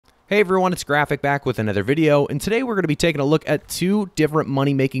Hey everyone, it's Graphic back with another video, and today we're going to be taking a look at two different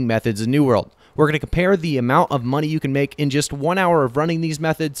money-making methods in New World. We're going to compare the amount of money you can make in just 1 hour of running these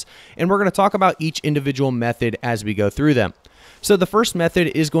methods, and we're going to talk about each individual method as we go through them. So the first method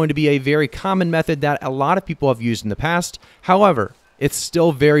is going to be a very common method that a lot of people have used in the past. However, it's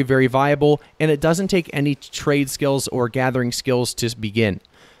still very, very viable, and it doesn't take any trade skills or gathering skills to begin.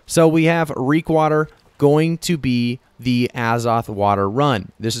 So we have Reek Water going to be the Azoth Water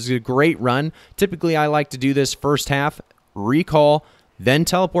run. This is a great run. Typically, I like to do this first half, recall, then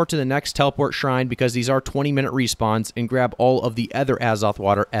teleport to the next teleport shrine because these are 20-minute respawns, and grab all of the other Azoth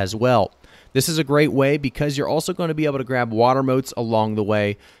Water as well. This is a great way because you're also going to be able to grab water motes along the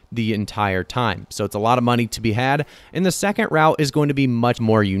way the entire time. So it's a lot of money to be had. And the second route is going to be much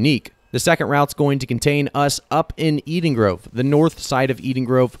more unique. The second route's going to contain us up in Eden Grove, the north side of Eden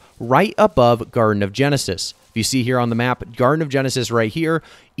Grove, right above Garden of Genesis. If you see here on the map, Garden of Genesis right here,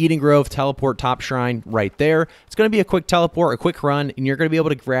 Eden Grove teleport top shrine right there. It's going to be a quick teleport, a quick run, and you're going to be able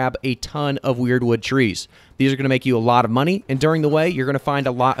to grab a ton of weirdwood trees. These are going to make you a lot of money, and during the way, you're going to find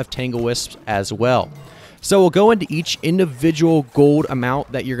a lot of tangle wisps as well. So we'll go into each individual gold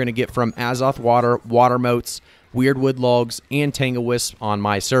amount that you're going to get from Azoth Water, water motes, weirdwood logs, and tangle wisps on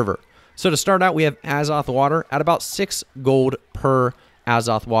my server. So to start out, we have Azoth Water at about 6 gold per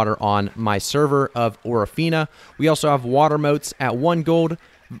Azoth Water on my server of Orofina. We also have water motes at 1 gold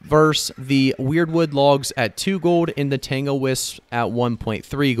versus the weirdwood logs at 2 gold and the tangle wisps at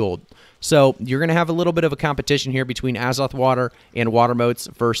 1.3 gold. So you're going to have a little bit of a competition here between Azoth Water and water motes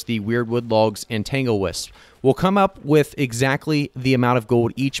versus the weirdwood logs and tangle wisps. We'll come up with exactly the amount of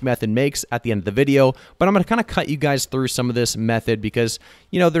gold each method makes at the end of the video, but I'm going to kind of cut you guys through some of this method because,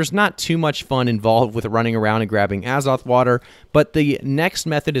 you know, there's not too much fun involved with running around and grabbing Azoth Water, but the next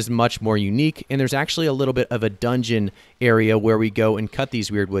method is much more unique, and there's actually a little bit of a dungeon area where we go and cut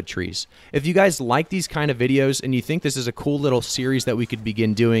these weirdwood trees. If you guys like these kind of videos and you think this is a cool little series that we could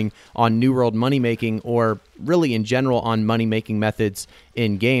begin doing on New World money making, or really in general on money making methods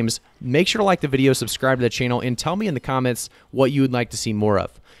in games, make sure to like the video, subscribe to the channel, and tell me in the comments what you would like to see more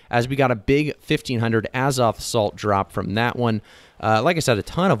of, as we got a big 1500 Azoth salt drop from that one. Like I said, a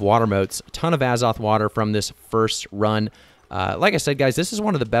ton of water motes, a ton of Azoth Water from this first run. Like I said, guys, this is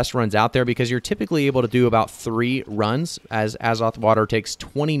one of the best runs out there because you're typically able to do about 3 runs, as Azoth Water takes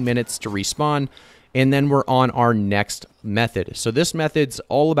 20 minutes to respawn. And then we're on our next method. So this method's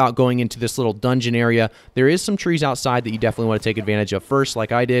all about going into this little dungeon area. There is some trees outside that you definitely want to take advantage of first,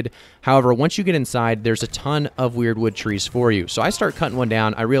 like I did. However, once you get inside, there's a ton of weirdwood trees for you. So I start cutting one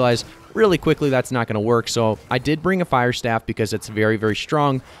down. I realize really quickly that's not going to work. So I did bring a fire staff because it's very, very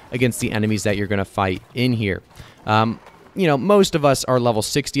strong against the enemies that you're going to fight in here. You know, most of us are level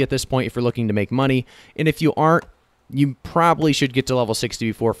 60 at this point if you're looking to make money. And if you aren't, you probably should get to level 60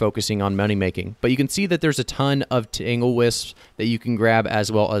 before focusing on money making. But you can see that there's a ton of tangle wisps that you can grab,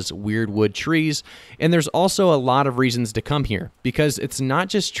 as well as weirdwood trees. And there's also a lot of reasons to come here, because it's not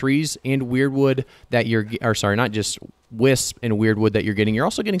just trees and weirdwood that you're, or sorry, not just wisp and weirdwood that you're getting. You're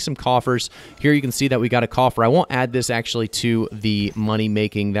also getting some coffers. Here you can see that we got a coffer. I won't add this actually to the money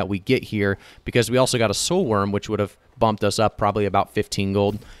making that we get here, because we also got a soul worm, which would have bumped us up probably about 15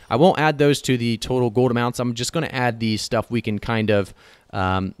 gold. I won't add those to the total gold amounts. I'm just going to add the stuff we can kind of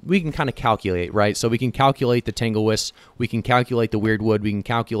calculate, right? So we can calculate the tangle wisps, we can calculate the weirdwood, we can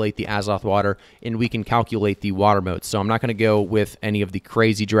calculate the Azoth Water, and we can calculate the water motes. So I'm not going to go with any of the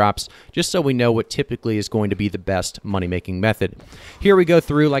crazy drops, just so we know what typically is going to be the best money-making method. Here we go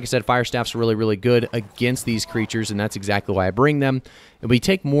through. Like I said, fire staff's really, really good against these creatures, and that's exactly why I bring them. And we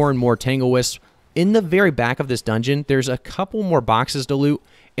take more and more tangle wisps. In the very back of this dungeon, there's a couple more boxes to loot.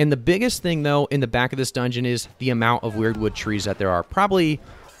 And the biggest thing, though, in the back of this dungeon is the amount of weirdwood trees that there are. Probably,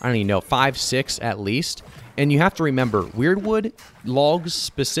 I don't even know, 5, 6 at least. And you have to remember, weirdwood logs,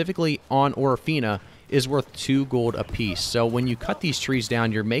 specifically on Orofina, is worth 2 gold a piece. So when you cut these trees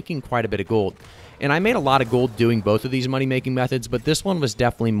down, you're making quite a bit of gold. And I made a lot of gold doing both of these money-making methods, but this one was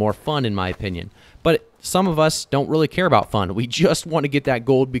definitely more fun in my opinion. But some of us don't really care about fun. We just want to get that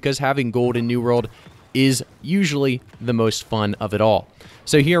gold because having gold in New World is usually the most fun of it all.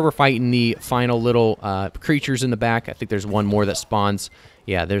 So here we're fighting the final little creatures in the back. I think there's one more that spawns.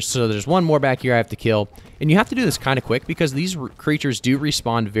 Yeah, there's one more back here I have to kill. And you have to do this kind of quick because these creatures do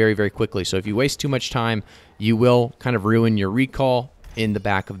respawn very, very quickly. So if you waste too much time, you will kind of ruin your recall in the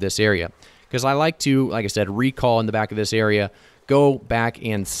back of this area. Because I like to, like I said, recall in the back of this area, go back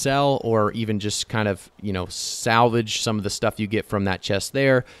and sell, or even just kind of, you know, salvage some of the stuff you get from that chest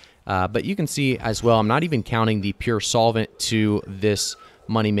there. But you can see as well, I'm not even counting the pure solvent to this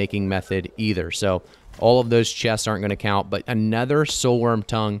money-making method either. So All of those chests aren't going to count, but another soulworm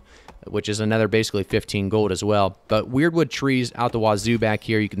tongue, which is another basically 15 gold as well. But weirdwood trees out the wazoo back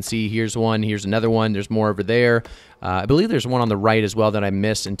here. You can see here's one, here's another one. There's more over there. I believe there's one on the right as well that I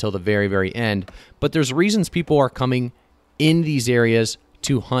missed until the very, very end. But there's reasons people are coming in these areas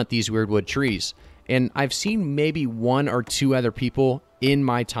to hunt these weirdwood trees. And I've seen maybe 1 or 2 other people in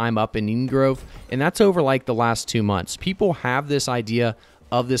my time up in Eden Grove, and that's over like the last 2 months. People have this idea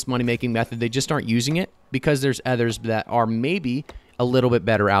of this money-making method. They just aren't using it because there's others that are maybe a little bit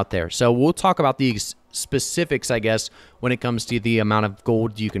better out there. So we'll talk about the specifics, I guess, when it comes to the amount of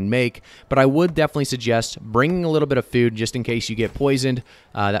gold you can make. But I would definitely suggest bringing a little bit of food just in case you get poisoned.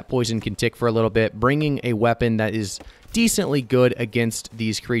 That poison can tick for a little bit. Bringing a weapon that is decently good against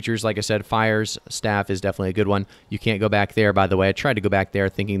these creatures. Like I said, Fire's staff is definitely a good one. You can't go back there, by the way. I tried to go back there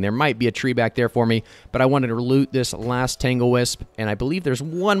thinking there might be a tree back there for me, but I wanted to loot this last Tangle Wisp, and I believe there's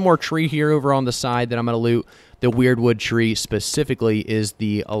one more tree here over on the side that I'm going to loot. The Weirdwood tree specifically is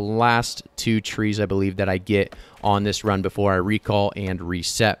the last 2 trees, I believe, that I get on this run before I recall and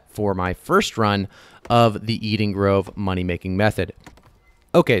reset for my first run of the Eden Grove money-making method.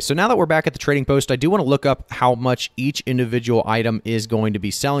 Okay, so now that we're back at the trading post, I do want to look up how much each individual item is going to be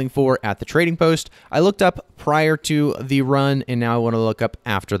selling for at the trading post. I looked up prior to the run, and now I want to look up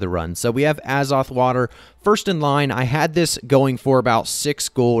after the run. So we have Azoth water. First in line, I had this going for about 6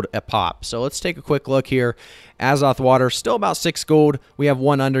 gold a pop. So let's take a quick look here. Azoth water, still about 6 gold. We have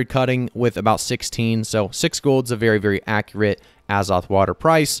one undercutting with about 16. So 6 gold's a very, very accurate Azoth water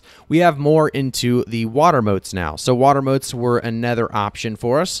price. We have more into the water moats now. So water moats were another option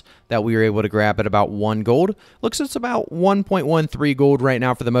for us that we were able to grab at about 1 gold. Looks it's about 1.13 gold right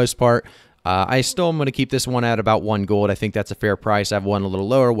now for the most part. I still am going to keep this one at about 1 gold. I think that's a fair price. I have one a little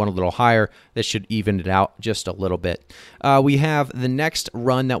lower, one a little higher. This should even it out just a little bit. We have the next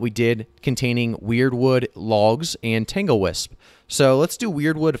run that we did containing weirdwood logs and tangle wisp. So let's do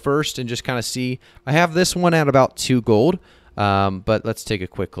weirdwood first and just kind of see. I have this one at about 2 gold. But let's take a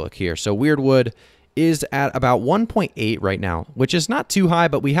quick look here. So weirdwood is at about 1.8 right now, which is not too high,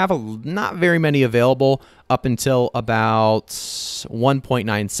 but we have not very many available up until about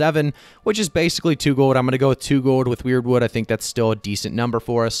 1.97, which is basically 2 gold. I'm going to go with 2 gold with weirdwood. I think that's still a decent number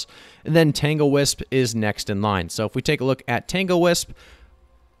for us. And then tangle wisp is next in line. So if we take a look at tangle wisp,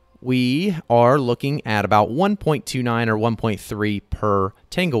 we are looking at about 1.29 or 1.3 per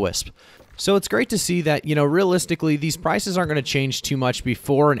tangle wisp. So it's great to see that, you know, realistically, these prices aren't going to change too much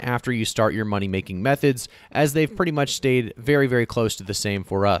before and after you start your money-making methods, as they've pretty much stayed very, very close to the same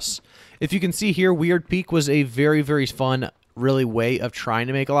for us. If you can see here, Weird Peak was a very, very fun, really way of trying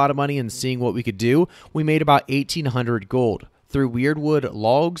to make a lot of money and seeing what we could do. We made about 1,800 gold through weirdwood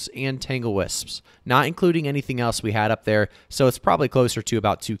logs and tangle wisps, not including anything else we had up there. So it's probably closer to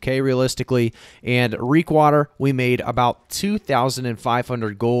about 2K realistically. And reek water, we made about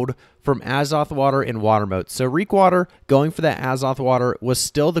 2,500 gold from Azoth water and water moats. So reek water, going for that Azoth water, was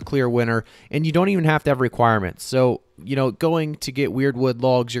still the clear winner, and you don't even have to have requirements. So, you know, going to get weirdwood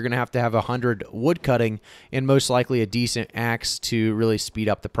logs, you're going to have 100 wood cutting and most likely a decent axe to really speed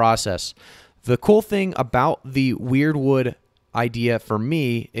up the process. The cool thing about the weirdwood idea for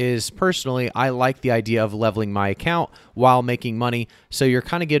me is, personally, I like the idea of leveling my account while making money. So you're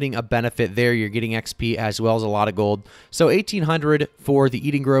kind of getting a benefit there. You're getting XP as well as a lot of gold. So 1,800 for the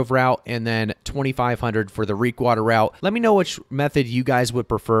Eden Grove route and then 2,500 for the Reekwater route. Let me know which method you guys would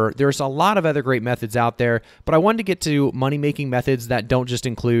prefer. There's a lot of other great methods out there, but I wanted to get to money-making methods that don't just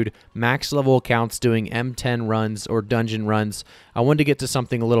include max level accounts doing M10 runs or dungeon runs. I wanted to get to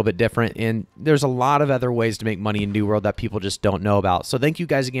something a little bit different, and there's a lot of other ways to make money in New World that people just don't know about. So thank you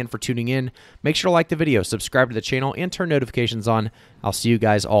guys again for tuning in. Make sure to like the video, subscribe to the channel, and turn notifications on. I'll see you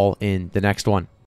guys all in the next one.